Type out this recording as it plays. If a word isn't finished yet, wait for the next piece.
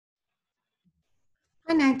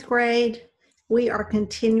Hi, ninth grade. We are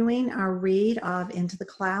continuing our read of Into the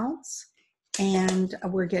Clouds, and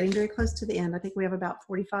we're getting very close to the end. I think we have about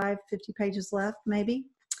 45, 50 pages left, maybe.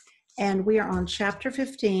 And we are on chapter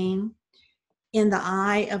 15, In the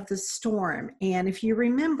Eye of the Storm. And if you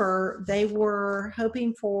remember, they were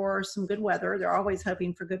hoping for some good weather. They're always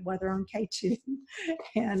hoping for good weather on K2,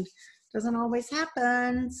 and doesn't always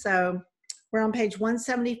happen. So we're on page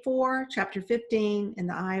 174, chapter 15, In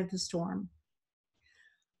the Eye of the Storm.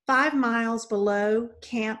 5 miles below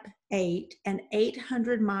Camp 8 and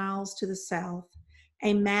 800 miles to the south,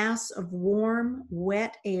 a mass of warm,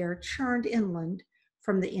 wet air churned inland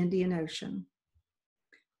from the Indian Ocean.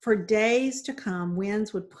 For days to come,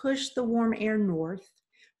 winds would push the warm air north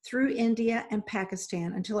through India and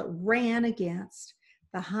Pakistan until it ran against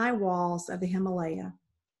the high walls of the Himalaya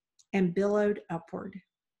and billowed upward.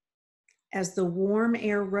 As the warm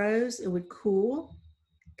air rose, it would cool,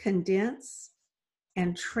 condense,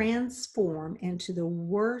 and transform into the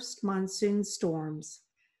worst monsoon storms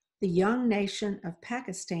the young nation of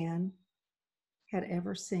Pakistan had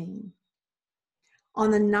ever seen. On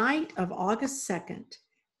the night of August 2nd,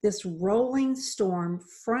 this rolling storm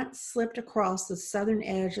front slipped across the southern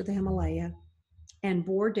edge of the Himalaya and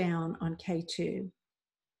bore down on K2.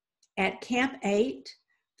 At Camp 8,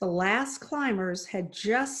 the last climbers had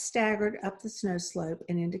just staggered up the snow slope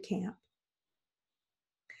and into camp.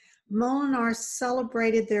 Molinar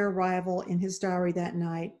celebrated their arrival in his diary that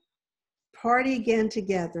night. "Party again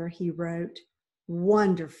together," he wrote.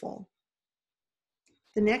 "Wonderful."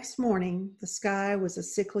 The next morning, the sky was a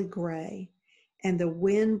sickly gray, and the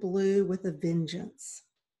wind blew with a vengeance.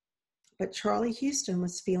 But Charlie Houston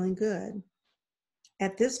was feeling good.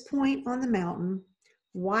 At this point on the mountain,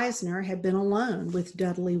 Wisner had been alone with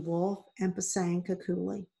Dudley Wolfe and Pasang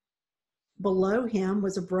Kakuli. Below him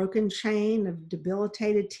was a broken chain of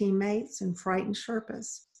debilitated teammates and frightened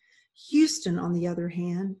Sherpas. Houston, on the other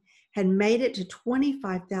hand, had made it to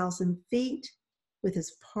 25,000 feet with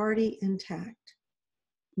his party intact.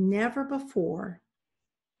 Never before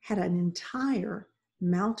had an entire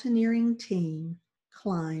mountaineering team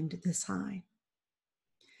climbed this high.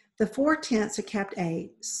 The 4 tents at Camp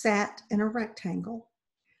 8 sat in a rectangle,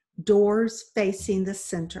 doors facing the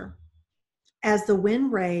center. As the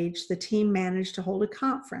wind raged, the team managed to hold a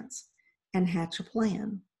conference and hatch a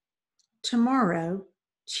plan. Tomorrow,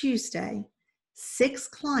 Tuesday, 6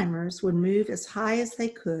 climbers would move as high as they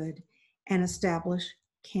could and establish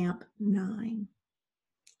Camp 9.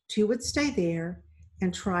 2 would stay there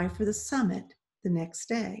and try for the summit the next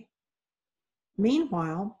day.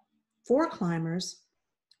 Meanwhile, 4 climbers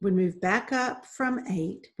would move back up from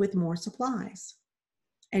 8 with more supplies.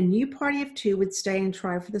 A new party of 2 would stay and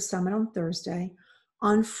try for the summit on Thursday.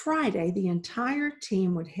 On Friday, the entire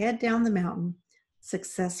team would head down the mountain,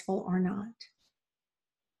 successful or not.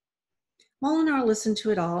 Molinar listened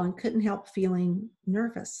to it all and couldn't help feeling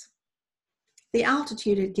nervous. The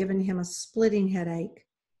altitude had given him a splitting headache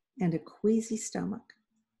and a queasy stomach.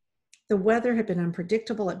 The weather had been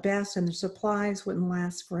unpredictable at best, and the supplies wouldn't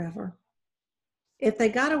last forever. If they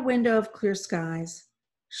got a window of clear skies,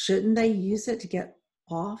 shouldn't they use it to get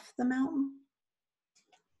off the mountain?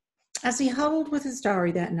 As he huddled with his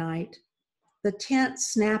diary that night, the tent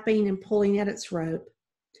snapping and pulling at its rope,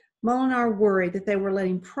 Molinar worried that they were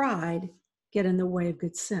letting pride get in the way of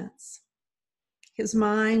good sense. His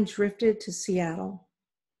mind drifted to Seattle,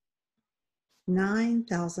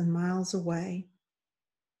 9,000 miles away,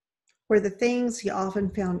 where the things he often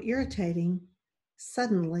found irritating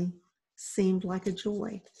suddenly seemed like a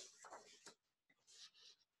joy.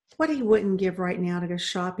 What he wouldn't give right now to go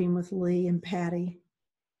shopping with Lee and Patty,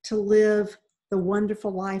 to live the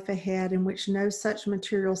wonderful life ahead in which no such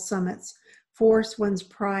material summits force one's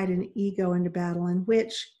pride and ego into battle, in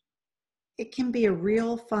which it can be a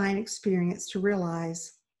real fine experience to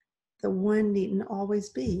realize that one needn't always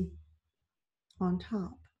be on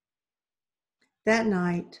top. That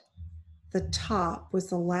night, the top was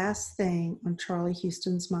the last thing on Charlie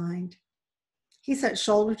Houston's mind. He sat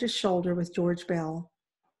shoulder to shoulder with George Bell,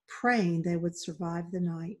 praying they would survive the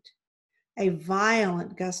night. A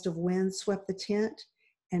violent gust of wind swept the tent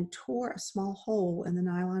and tore a small hole in the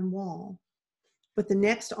nylon wall. With the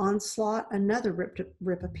next onslaught, another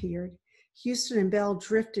rip appeared. Houston and Bell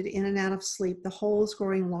drifted in and out of sleep, the holes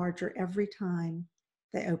growing larger every time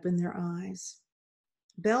they opened their eyes.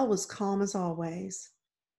 Bell was calm as always,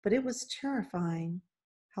 but it was terrifying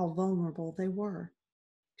how vulnerable they were.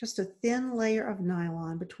 Just a thin layer of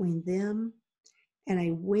nylon between them and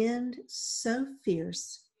a wind so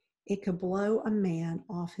fierce it could blow a man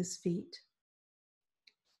off his feet.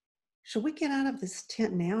 "Shall we get out of this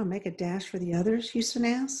tent now and make a dash for the others?" Houston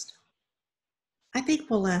asked. I think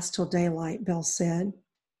we'll last till daylight, Belle said.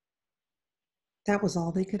 That was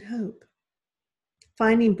all they could hope.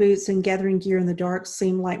 Finding boots and gathering gear in the dark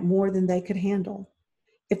seemed like more than they could handle.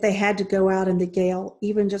 If they had to go out in the gale,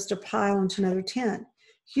 even just to pile into another tent,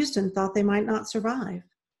 Houston thought they might not survive.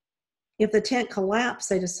 If the tent collapsed,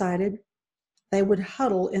 they decided, they would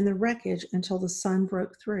huddle in the wreckage until the sun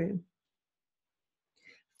broke through.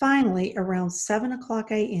 Finally, around 7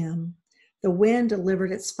 o'clock a.m., the wind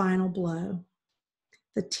delivered its final blow.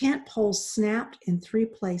 The tent poles snapped in 3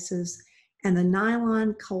 places, and the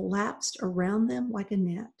nylon collapsed around them like a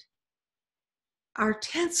net. "Our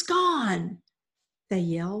tent's gone!" they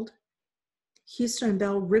yelled. Houston and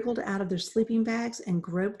Belle wriggled out of their sleeping bags and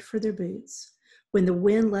groped for their boots. When the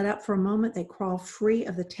wind let up for a moment, they crawled free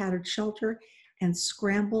of the tattered shelter and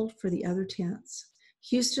scrambled for the other tents.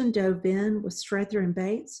 Houston dove in with Strather and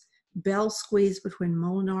Bates. Belle squeezed between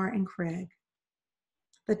Molinar and Craig.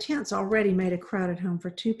 The tents already made a crowded home for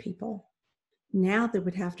 2 people. Now they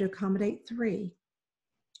would have to accommodate 3.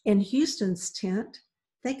 In Houston's tent,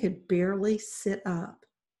 they could barely sit up.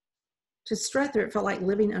 To Strather, it felt like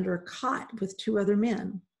living under a cot with 2 other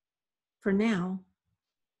men. For now,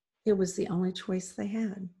 it was the only choice they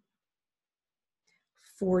had.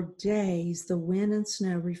 For days, the wind and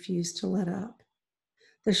snow refused to let up.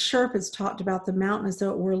 The Sherpas talked about the mountain as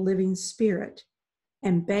though it were a living spirit,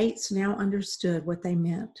 and Bates now understood what they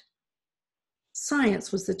meant.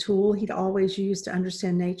 Science was the tool he'd always used to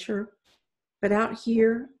understand nature, but out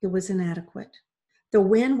here, it was inadequate. The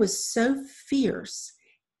wind was so fierce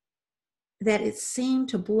that it seemed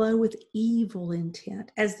to blow with evil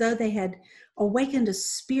intent, as though they had awakened a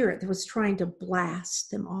spirit that was trying to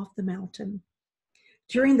blast them off the mountain.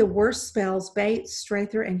 During the worst spells, Bates,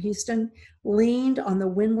 Strather, and Houston leaned on the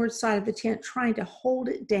windward side of the tent, trying to hold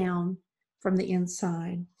it down from the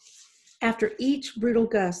inside. After each brutal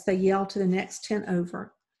gust, they yelled to the next tent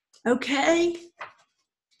over, "Okay,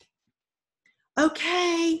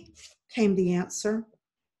 okay," came the answer.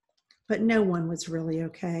 But no one was really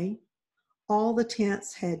okay. All the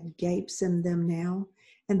tents had gapes in them now,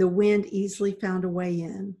 and the wind easily found a way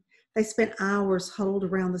in. They spent hours huddled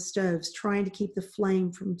around the stoves, trying to keep the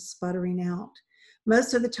flame from sputtering out.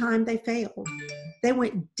 Most of the time, they failed. They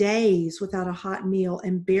went days without a hot meal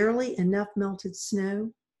and barely enough melted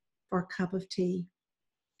snow for a cup of tea.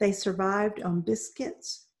 They survived on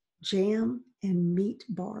biscuits, jam, and meat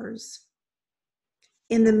bars.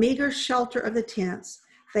 In the meager shelter of the tents,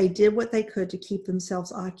 they did what they could to keep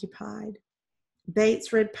themselves occupied.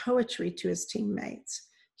 Bates read poetry to his teammates.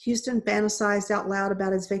 Houston fantasized out loud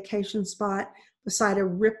about his vacation spot beside a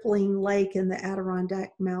rippling lake in the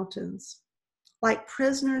Adirondack Mountains. Like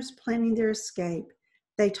prisoners planning their escape,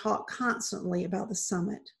 they talked constantly about the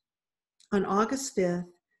summit. On August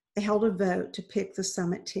 5th, they held a vote to pick the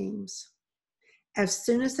summit teams. As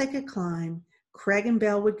soon as they could climb, Craig and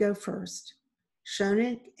Belle would go first.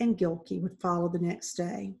 Schoenig and Gilkey would follow the next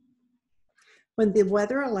day. When the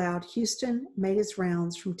weather allowed, Houston made his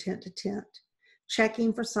rounds from tent to tent,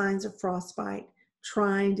 checking for signs of frostbite,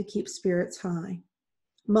 trying to keep spirits high.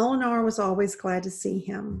 Molinar was always glad to see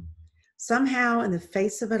him. Somehow, in the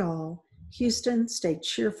face of it all, Houston stayed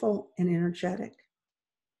cheerful and energetic.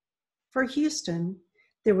 For Houston,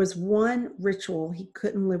 there was one ritual he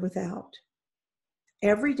couldn't live without.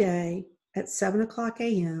 Every day at 7 o'clock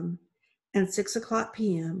a.m. and 6 o'clock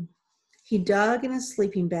p.m., he dug in his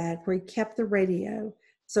sleeping bag where he kept the radio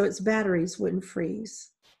so its batteries wouldn't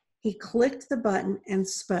freeze. He clicked the button and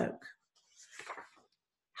spoke.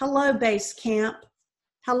 "Hello, base camp.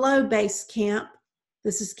 Hello, base camp.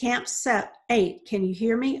 This is Camp 8. Can you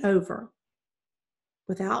hear me? Over."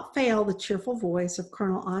 Without fail, the cheerful voice of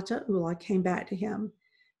Colonel Atta Ullah came back to him.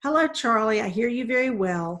 "Hello, Charlie. I hear you very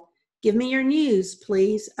well. Give me your news,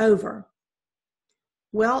 please. Over."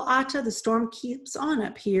 "Well, Atta, the storm keeps on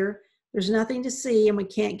up here. There's nothing to see and we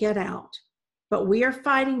can't get out. But we are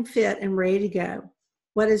fighting fit and ready to go.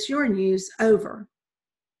 What is your news? Over."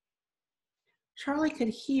 Charlie could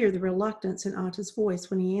hear the reluctance in Atta's voice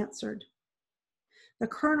when he answered. The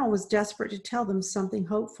colonel was desperate to tell them something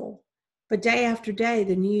hopeful, but day after day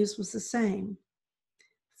the news was the same.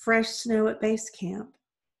 Fresh snow at base camp,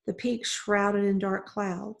 the peak shrouded in dark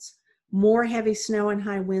clouds, more heavy snow and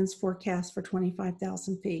high winds forecast for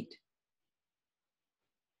 25,000 feet.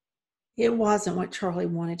 It wasn't what Charlie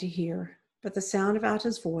wanted to hear, but the sound of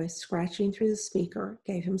Atta's voice scratching through the speaker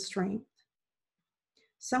gave him strength.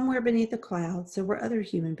 Somewhere beneath the clouds, there were other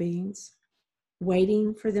human beings,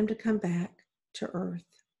 waiting for them to come back to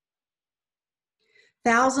Earth.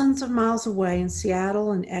 Thousands of miles away in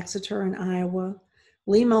Seattle and Exeter and Iowa,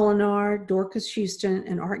 Lee Molinar, Dorcas Houston,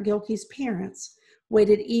 and Art Gilkey's parents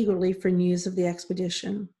waited eagerly for news of the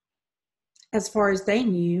expedition. As far as they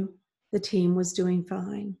knew, the team was doing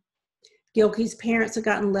fine. Gilkey's parents had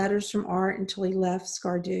gotten letters from Art until he left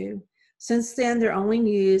Skardu. Since then, their only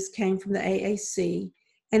news came from the AAC,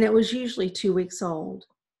 and it was usually 2 weeks old.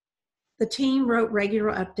 The team wrote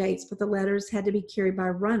regular updates, but the letters had to be carried by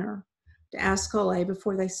runner to Ascole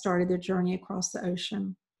before they started their journey across the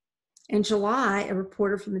ocean. In July, a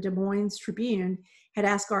reporter from the Des Moines Tribune had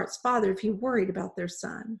asked Art's father if he worried about their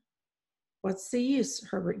son. "What's the use?"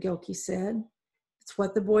 Herbert Gilkey said. "It's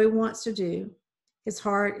what the boy wants to do. His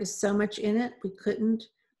heart is so much in it, we couldn't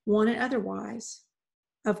want it otherwise.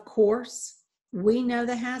 Of course, we know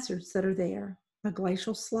the hazards that are there, a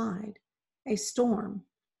glacial slide, a storm,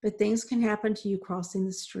 but things can happen to you crossing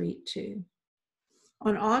the street too."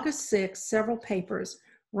 On August 6, several papers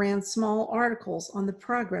ran small articles on the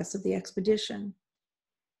progress of the expedition.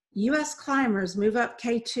 "U.S. climbers move up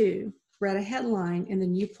K2," read a headline in the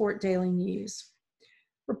Newport Daily News.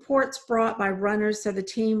 Reports brought by runners said the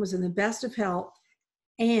team was in the best of health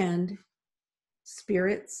and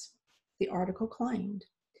spirits, the article claimed.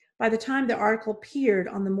 By the time the article appeared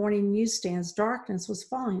on the morning newsstands, darkness was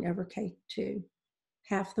falling over K2,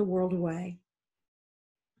 half the world away.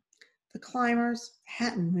 The climbers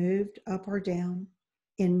hadn't moved up or down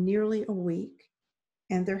in nearly a week,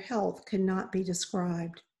 and their health could not be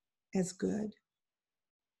described as good.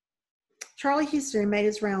 Charlie Houston made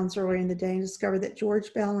his rounds earlier in the day and discovered that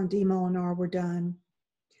George Bell and Dee Molinar were done.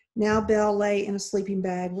 Now Bell lay in a sleeping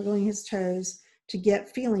bag, wiggling his toes to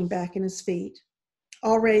get feeling back in his feet.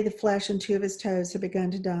 Already the flesh in 2 of his toes had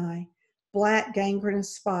begun to die. Black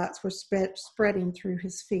gangrenous spots were spreading through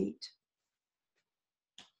his feet.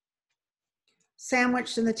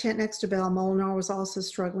 Sandwiched in the tent next to Bell, Molinar was also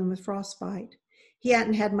struggling with frostbite. He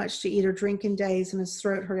hadn't had much to eat or drink in days, and his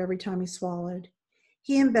throat hurt every time he swallowed.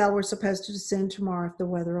 He and Bell were supposed to descend tomorrow if the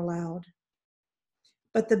weather allowed.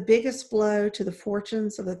 But the biggest blow to the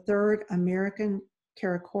fortunes of the 3rd American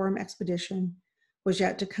Karakoram expedition was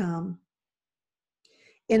yet to come.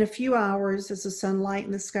 In a few hours, as the sun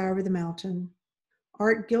lightened the sky over the mountain,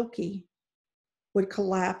 Art Gilkey would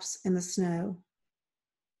collapse in the snow,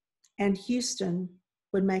 and Houston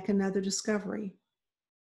would make another discovery.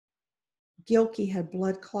 Gilkey had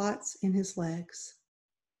blood clots in his legs.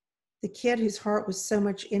 The kid whose heart was so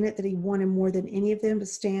much in it that he wanted more than any of them to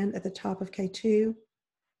stand at the top of K2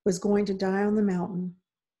 was going to die on the mountain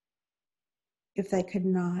if they could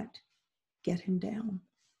not get him down.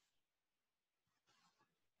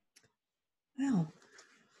 Well,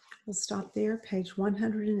 we'll stop there, page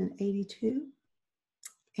 182.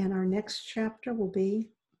 And our next chapter will be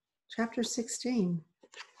chapter 16.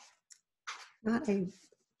 Not a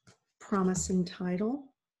promising title.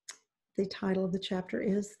 The title of the chapter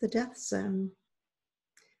is The Death Zone.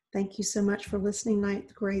 Thank you so much for listening,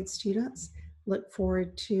 9th grade students. Look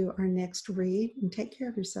forward to our next read and take care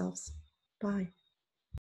of yourselves. Bye.